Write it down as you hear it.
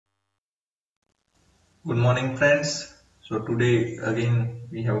Good morning, friends. So today again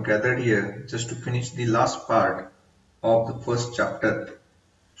we have gathered here just to finish the last part of the first chapter.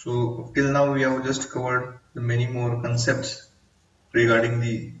 So till now we have just covered the many more concepts regarding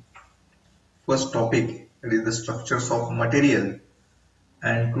the first topic, that is the structures of material,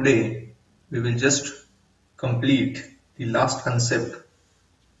 and today we will just complete the last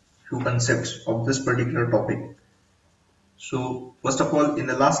few concepts of this particular topic. So first of all, in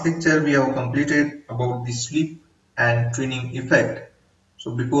the last lecture we have completed about the slip and twinning effect.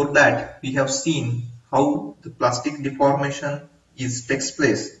 So before that we have seen how the plastic deformation takes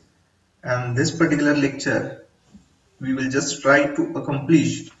place, and this particular lecture we will just try to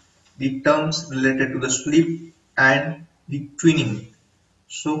accomplish the terms related to the slip and the twinning.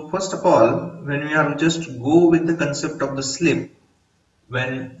 So first of all, when we are just go with the concept of the slip,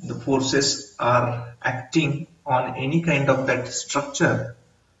 when the forces are acting on any kind of that structure,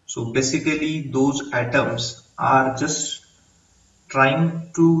 so basically those atoms are just trying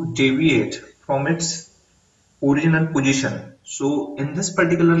to deviate from its original position. So in this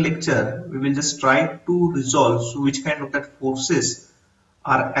particular lecture we will just try to resolve which kind of that forces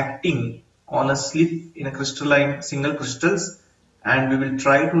are acting on a slip in a crystalline single crystals, and we will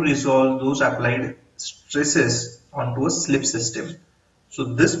try to resolve those applied stresses onto a slip system.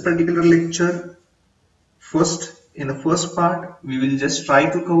 So this particular lecture, in the first part we will just try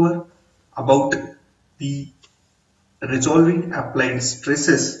to cover about the resolving applied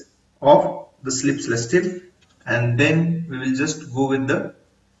stresses of the slip system, and then we will just go with the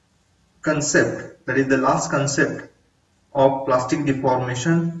concept, that is the last concept of plastic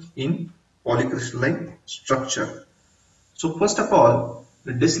deformation in polycrystalline structure. So first of all,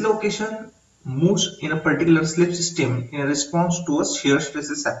 the dislocation moves in a particular slip system in response to a shear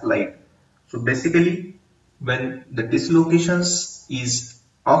stresses applied. So basically when the dislocations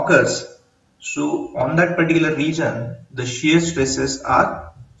occurs, so on that particular region the shear stresses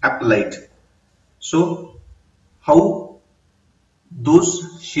are applied. So how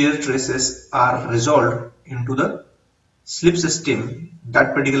those shear stresses are resolved into the slip system,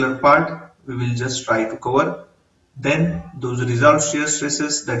 that particular part we will just try to cover. Then those resolved shear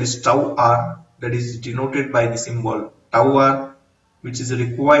stresses, that is tau r, that is denoted by the symbol tau r, which is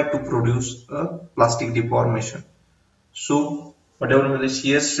required to produce a plastic deformation. So whatever the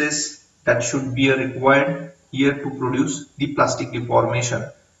shear stress that should be required here to produce the plastic deformation.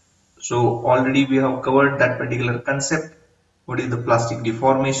 So already we have covered that particular concept, what is the plastic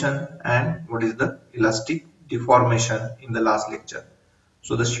deformation and what is the elastic deformation in the last lecture.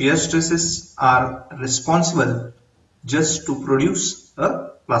 So the shear stresses are responsible just to produce a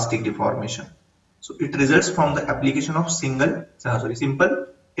plastic deformation. So it results from the application of simple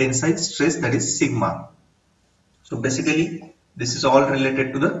tensile stress, that is sigma. So basically this is all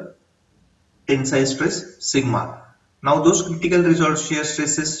related to the tensile stress sigma. Now those critical resolved shear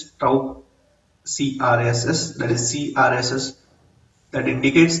stresses tau CRSS, that is CRSS, that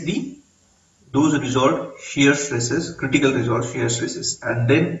indicates those resolved shear stresses, critical resolved shear stresses, and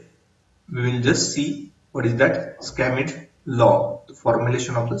then we will just see what is that Schmidt law, the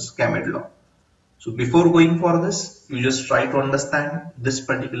formulation of the Schmidt law. So before going for this, you just try to understand this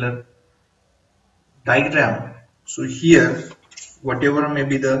particular diagram. So here, whatever may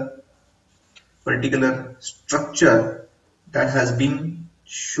be the particular structure that has been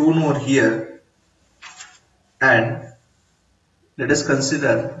shown over here, and let us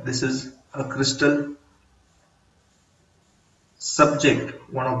consider this is a crystal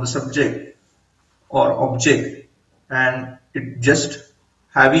subject, one of the subject or object, and it just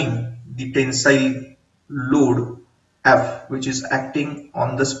having the tensile load F, which is acting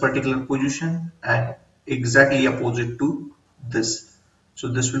on this particular position and exactly opposite to this. So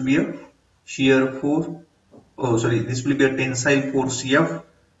this will be a shear force, this will be a tensile force F,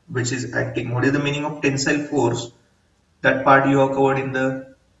 which is acting. What is the meaning of tensile force? That part you have covered in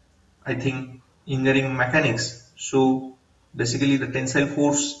the, I think, engineering mechanics. So basically the tensile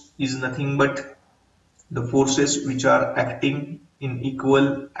force is nothing but the forces which are acting in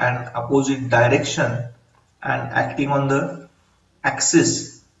equal and opposite direction and acting on the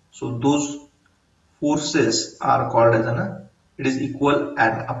axis. So those forces are called as it is equal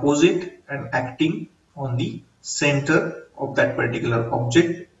and opposite and acting on the center of that particular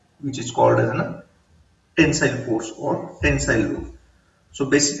object, which is called as a tensile force or tensile load. So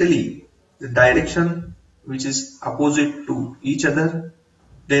basically the direction which is opposite to each other,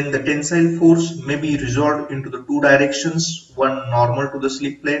 then the tensile force may be resolved into the two directions, one normal to the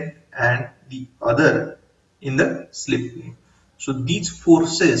slip plane and the other in the slip plane. So these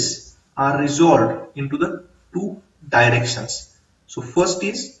forces are resolved into the two directions. So first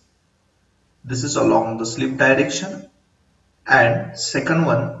is this is along the slip direction, and second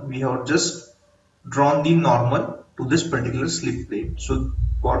one we have just drawn the normal to this particular slip plane. So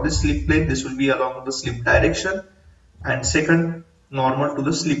for this slip plane, this will be along the slip direction, and second normal to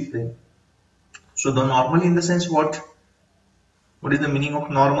the slip plane. So the normal in the sense what is the meaning of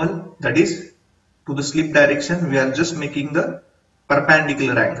normal? That is, to the slip direction we are just making the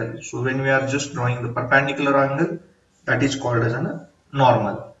perpendicular angle. So when we are just drawing the perpendicular angle, that is called as a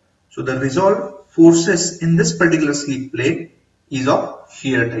normal. So the resolved forces in this particular slip plane is of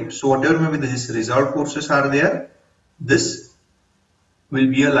shear type. So whatever may be these resolved forces are there, this will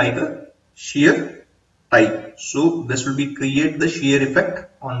be like a shear type. So this will be create the shear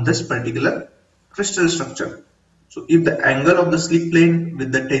effect on this particular crystal structure. So if the angle of the slip plane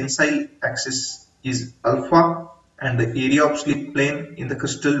with the tensile axis is alpha, and the area of slip plane in the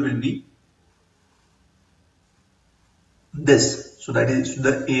crystal will be this. So that is,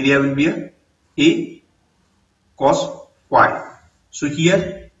 the area will be a cos phi. So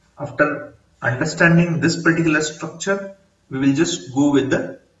here, after understanding this particular structure, we will just go with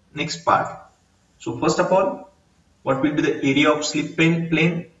the next part. So first of all, what will be the area of slip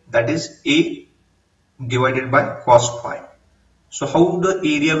plane? That is A divided by cos phi. So how the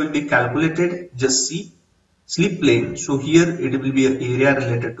area will be calculated? Just see slip plane. So here it will be an area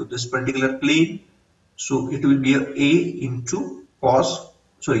related to this particular plane. So it will be A into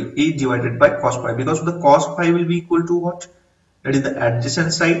A divided by cos phi, because the cos phi will be equal to what? That is the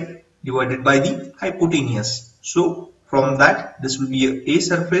adjacent side divided by the hypotenuse. So from that, this will be a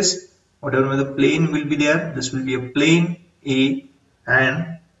surface. Whatever the plane will be there, this will be a plane A,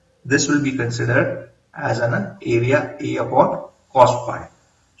 and this will be considered as an area A upon cos phi.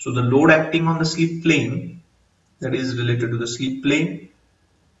 So the load acting on the slip plane, that is related to the slip plane.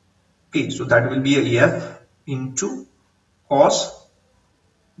 Okay, so that will be a F into cos,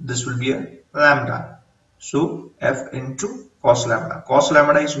 this will be a lambda. So F into cos lambda. Cos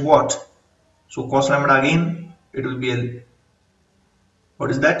lambda is what? So cos lambda again, it will be a,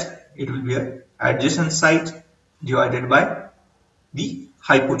 what is that? It will be a adjacent side divided by the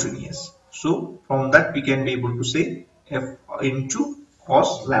hypotenuse. So from that we can be able to say F into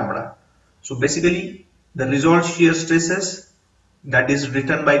cos lambda. So basically the resolved shear stresses, that is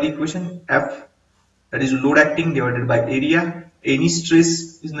written by the equation F, that is load acting divided by area. Any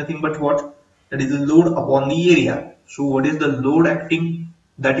stress is nothing but what? That is the load upon the area. So what is the load acting?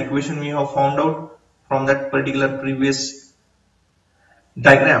 That equation we have found out from that particular previous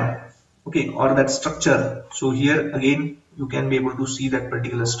diagram, okay, or that structure. So here again you can be able to see that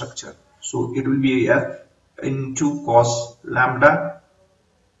particular structure. So it will be F into cos lambda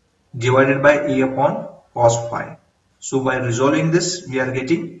divided by A upon cos phi. So by resolving this, we are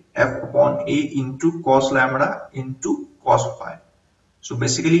getting F upon A into cos lambda into cos phi. So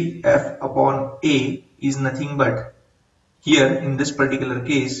basically F upon A is nothing but, here in this particular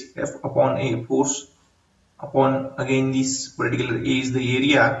case, F upon A, force upon, again this particular A is the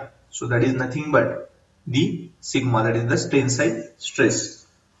area. So that is nothing but the sigma, that is the tensile stress.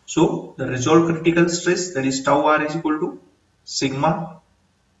 So the resolved critical stress, that is tau r, is equal to sigma,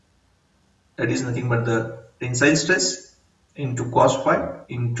 that is nothing but the tensile stress, into cos phi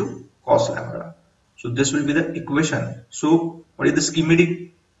into cos lambda. So this will be the equation. So what is the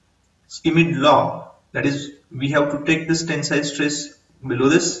schematic law? That is, we have to take this tensile stress below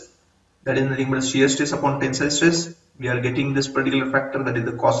this, that is nothing but shear stress upon tensile stress. We are getting this particular factor, that is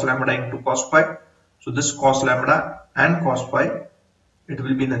the cos lambda into cos phi. So this cos lambda and cos phi, it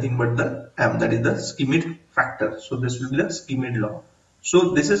will be nothing but the m, that is the schematic factor. So this will be the schematic law.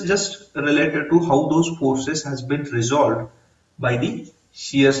 So this is just related to how those forces has been resolved by the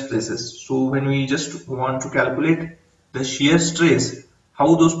shear stresses. So when we just want to calculate the shear stress,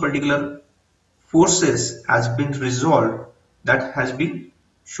 how those particular forces has been resolved, that has been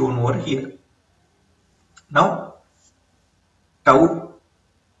shown over here. Now tau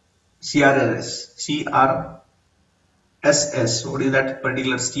CRSS, what is that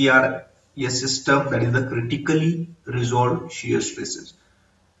particular CRS system? That is the critically resolved shear stresses.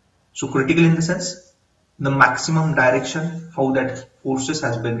 So critical in the sense, the maximum direction, how that forces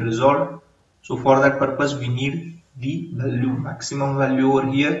has been resolved. So for that purpose we need the value, maximum value over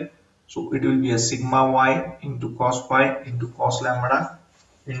here. So it will be a sigma y into cos phi into cos lambda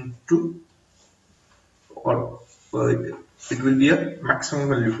into, or it will be a maximum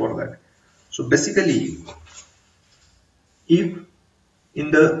value for that. So basically, if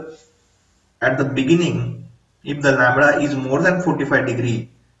at the beginning, if the lambda is more than 45 degree,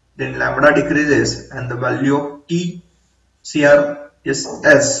 then lambda decreases and the value of T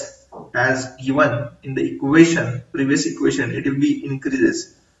CRSS as given in the equation, previous equation, it will be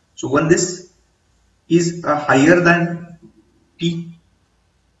increases. So when this is higher than T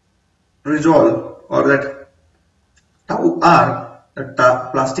resolve or that tau r, the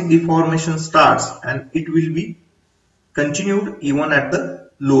plastic deformation starts and it will be continued even at the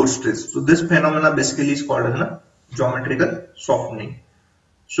lower stress. So this phenomena basically is called as a geometrical softening.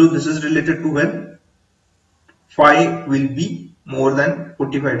 So this is related to when phi will be more than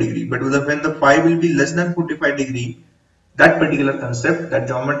 45 degree, but when the phi will be less than 45 degree, that particular concept, that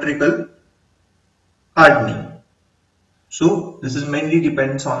geometrical hardening. So this is mainly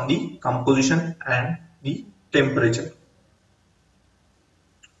depends on the composition and the temperature.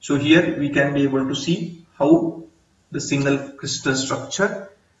 So here we can be able to see how the single crystal structure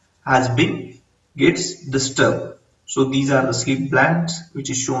has been gets disturbed. So these are the slip bands which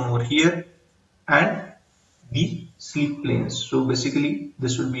is shown over here and the slip planes. So basically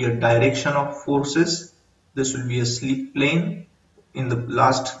this will be a direction of forces. This will be a slip plane. In the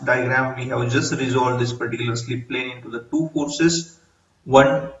last diagram we have just resolved this particular slip plane into the two forces.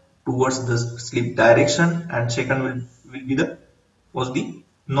 One towards the slip direction and second will be the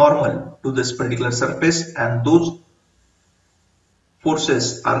normal to this particular surface, and those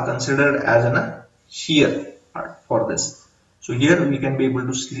forces are considered as a shear part for this. So here we can be able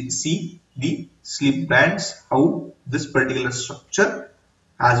to see the slip bands, how this particular structure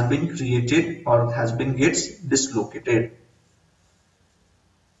has been created or has been gets dislocated.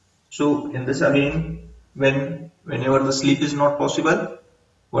 So in this again, whenever the slip is not possible,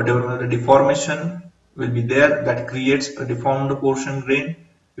 whatever the deformation will be there, that creates a deformed portion grain,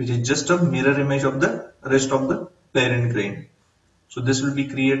 which is just a mirror image of the rest of the parent grain. So this will be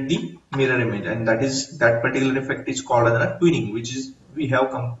create the mirror image, and that particular effect is called as a twinning, which is we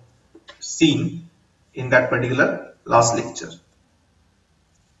have seen in that particular last lecture.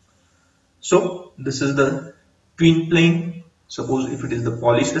 So this is the twin plane. Suppose if it is the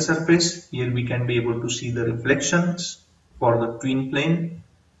polished surface, here we can be able to see the reflections for the twin plane.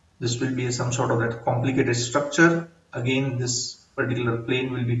 This will be some sort of that complicated structure. Again, this particular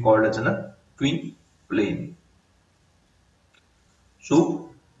plane will be called as a twin plane.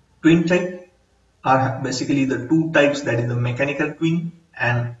 So twin type are basically the two types, that is the mechanical twin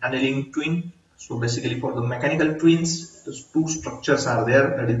and annealing twin. So basically for the mechanical twins, those two structures are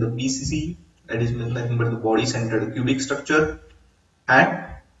there, that is the BCC, that is nothing but the body centered cubic structure, and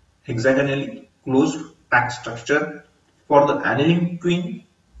hexagonally closed packed structure. For the annealing twin,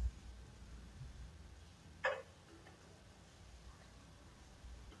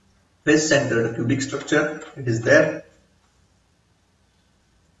 face centered cubic structure, it is there.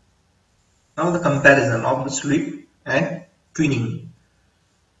 Now the comparison of the slip and twinning.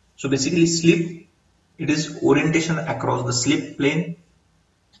 So basically slip, it is orientation across the slip plane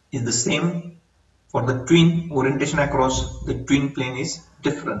is the same. For the twin, orientation across the twin plane is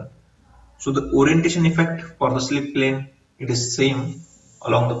different. So the orientation effect for the slip plane, it is same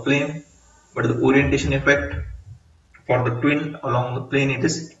along the plane, but the orientation effect for the twin along the plane, it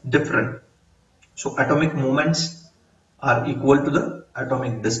is different. So atomic moments are equal to the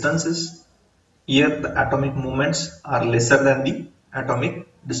atomic distances. Here the atomic moments are lesser than the atomic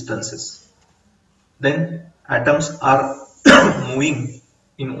distances. Then atoms are moving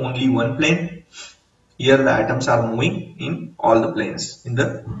in only one plane. Here the atoms are moving in all the planes in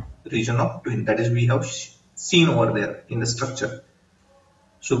the region of twin, that is we have seen over there in the structure.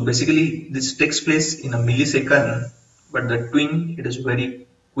 So basically this takes place in a millisecond, but the twin, it is very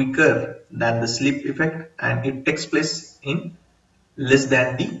quicker than the slip effect and it takes place in less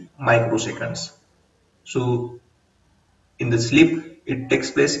than the microseconds. So in the slip, it takes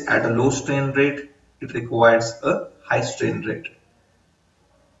place at a low strain rate, it requires a high strain rate.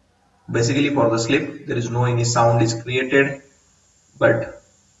 Basically for the slip, there is no any sound is created, but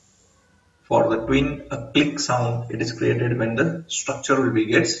for the twin, a click sound it is created when the structure will be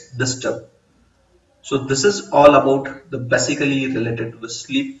gets disturbed. So this is all about the basically related to the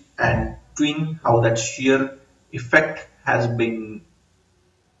slip and twin, how that shear effect has been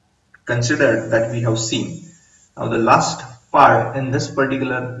considered, that we have seen. Now the last part in this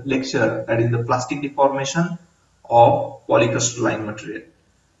particular lecture, that is the plastic deformation of polycrystalline material.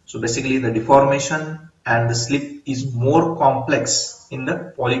 So basically the deformation and the slip is more complex in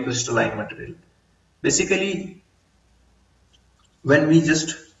the polycrystalline material. Basically when we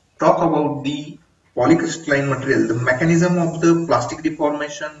just talk about the polycrystalline material, the mechanism of the plastic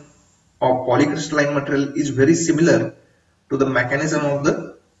deformation of polycrystalline material is very similar to the mechanism of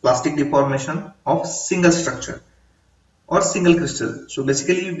the plastic deformation of single structure or single crystal. So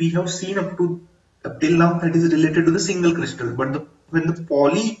basically we have seen up till now that is related to the single crystal, but when the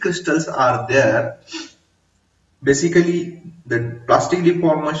polycrystals are there, basically the plastic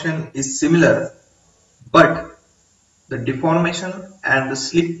deformation is similar but the deformation and the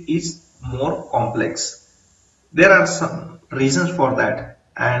slip is more complex. There are some reasons for that,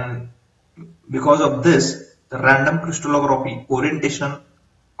 and because of this, the random crystallography orientation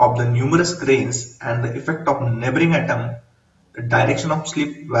of the numerous grains and the effect of neighboring atom, the direction of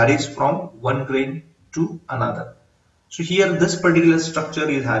slip varies from one grain to another. So here this particular structure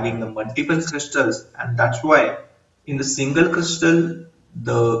is having the multiple crystals, and that's why in the single crystal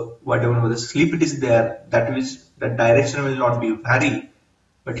the whatever the slip it is there, that is the direction will not be vary,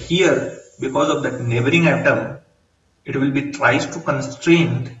 but here because of that neighboring atom it will be tries to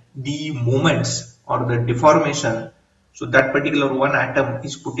constrain the movements or the deformation, so that particular one atom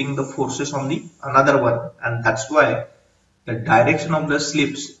is putting the forces on the another one, and that's why the direction of the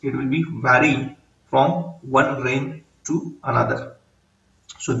slips it will be vary from one grain to another.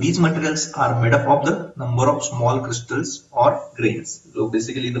 So these materials are made up of the number of small crystals or grains. So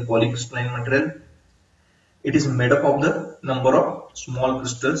basically the polycrystalline material, it is made up of the number of small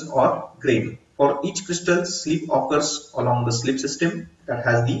crystals or grain. For each crystal, slip occurs along the slip system that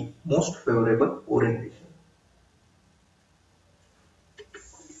has the most favorable orientation.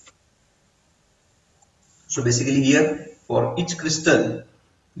 So basically here for each crystal,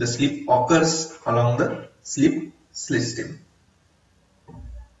 the slip occurs along the slip system.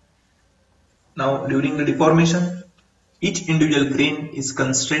 Now during the deformation, each individual grain is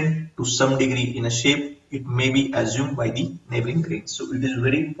constrained to some degree in a shape it may be assumed by the neighboring grains. So it is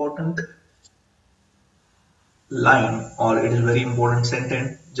very important line, or it is very important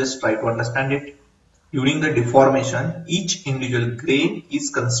sentence, just try to understand it. During the deformation, each individual grain is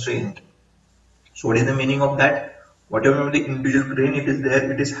constrained. So what is the meaning of that? Whatever the individual grain it is there,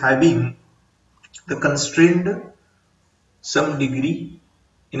 it is having the constrained some degree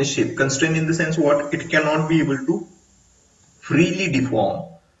in a shape. Constrained in the sense what? It cannot be able to freely deform.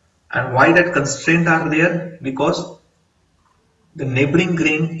 And why that constraint are there? Because the neighboring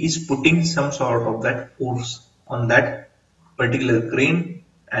grain is putting some sort of that force on that particular grain,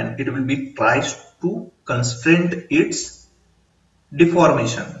 and it will be tries to constrain its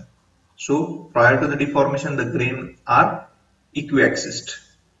deformation. So prior to the deformation, the grain are equiaxised.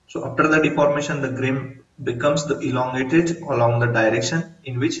 So after the deformation, the grain becomes the elongated along the direction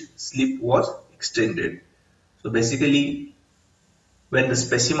in which slip was extended. So basically, when the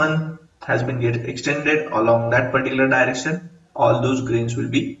specimen has been get extended along that particular direction, all those grains will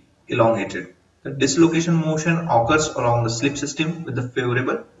be elongated. The dislocation motion occurs along the slip system with the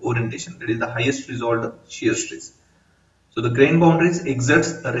favorable orientation, that is the highest resolved shear stress. So the grain boundaries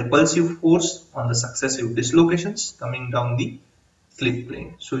exerts a repulsive force on the successive dislocations coming down the slip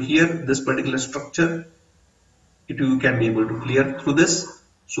plane. So here this particular structure, you can be able to clear through this.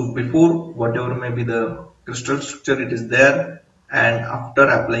 So before whatever may be the crystal structure it is there, and after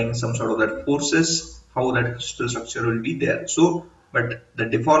applying some sort of that forces, how that crystal structure will be there. So but the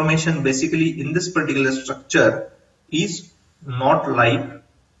deformation basically in this particular structure is not like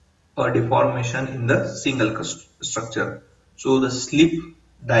a deformation in the single structure. So the slip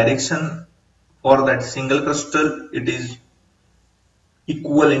direction for that single crystal it is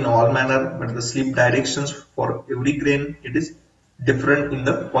equal in all manner, but the slip directions for every grain it is different in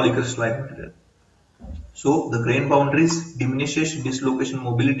the polycrystalline material. So the grain boundaries diminishes dislocation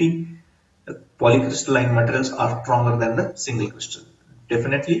mobility. The polycrystalline materials are stronger than the single crystal.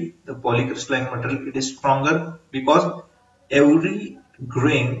 Definitely the polycrystalline material it is stronger because every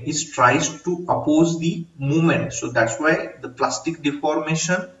grain is tries to oppose the movement. So that's why the plastic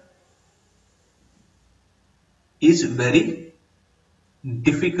deformation is very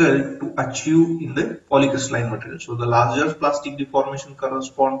difficult to achieve in the polycrystalline material. So the larger plastic deformation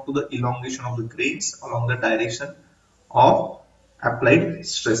corresponds to the elongation of the grains along the direction of applied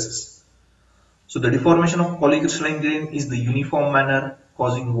stresses. So the deformation of polycrystalline grain is the uniform manner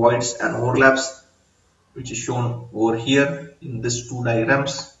causing voids and overlaps, which is shown over here in these two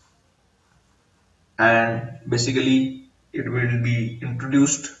diagrams, and basically it will be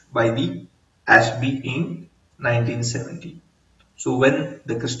introduced by the Ashby in 1970. So when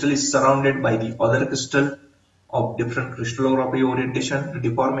the crystal is surrounded by the other crystal of different crystallography orientation, the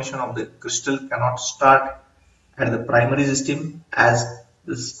deformation of the crystal cannot start at the primary system, as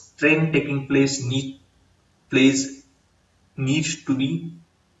the strain taking place needs to be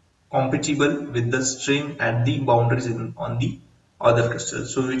compatible with the strain at the boundaries on the other crystal,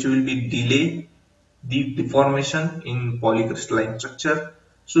 so which will be delay the deformation in polycrystalline structure.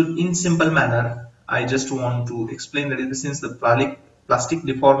 So in simple manner, I just want to explain that since the plastic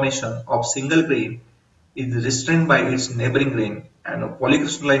deformation of single grain is restrained by its neighboring grain, and a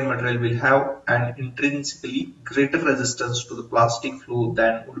polycrystalline material will have an intrinsically greater resistance to the plastic flow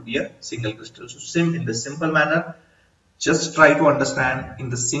than would be a single crystal. So same in the simple manner, just try to understand in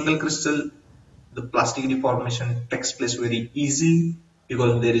the single crystal the plastic deformation takes place very easily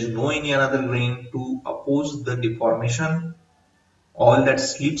because there is no any another grain to oppose the deformation. All that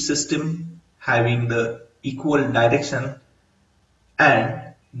slip system having the equal direction,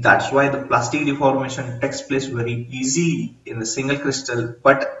 and that's why the plastic deformation takes place very easily in the single crystal.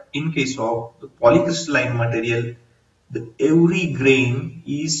 But in case of the polycrystalline material, every grain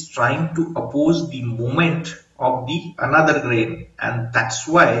is trying to oppose the movement of the another grain, and that's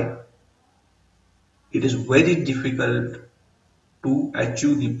why it is very difficult to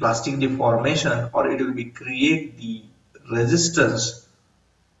achieve the plastic deformation, or it will be create the resistance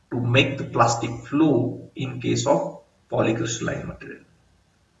to make the plastic flow in case of polycrystalline material.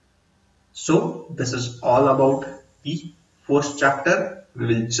 So this is all about the first chapter. We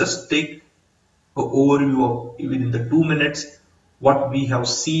will just take an overview of within the 2 minutes what we have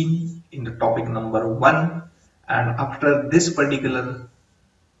seen in the topic number 1, and after this particular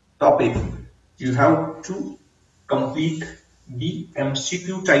topic you have to complete the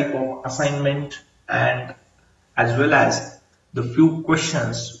MCQ type of assignment and as well as the few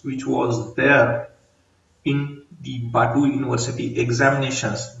questions which was there in the Batu University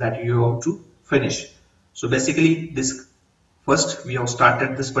examinations that you have to finish. So basically this first we have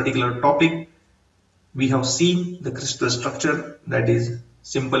started this particular topic. We have seen the crystal structure, that is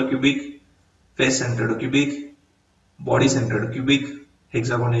simple cubic, face centered cubic, body centered cubic,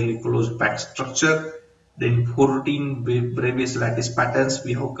 hexagonally closed packed structure. Then 14 Brebes lattice patterns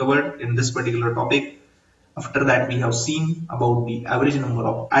we have covered in this particular topic. After that we have seen about the average number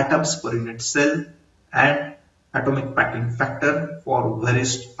of atoms per unit cell and atomic packing factor for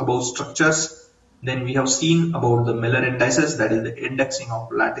various above structures. Then we have seen about the Miller indices, that is the indexing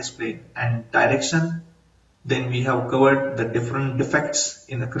of lattice plane and direction. Then we have covered the different defects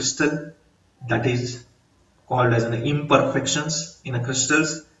in the crystal, that is called as the imperfections in the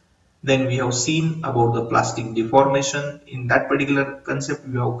crystals. Then we have seen about the plastic deformation. In that particular concept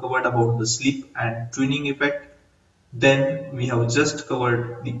we have covered about the slip and twinning effect. Then we have just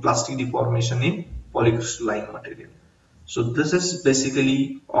covered the plastic deformation in polycrystalline material. So this is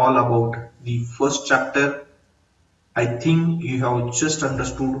basically all about the first chapter. I think you have just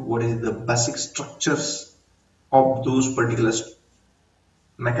understood what is the basic structures of those particular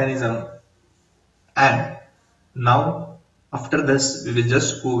mechanism, and now after this we will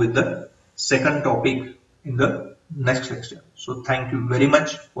just go with the second topic in the next lecture. So thank you very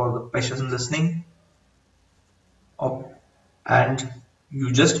much for the patience listening and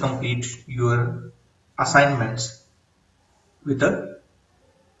you just complete your assignments with a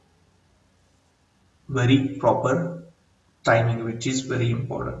very proper timing, which is very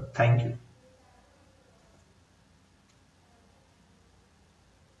important. Thank you.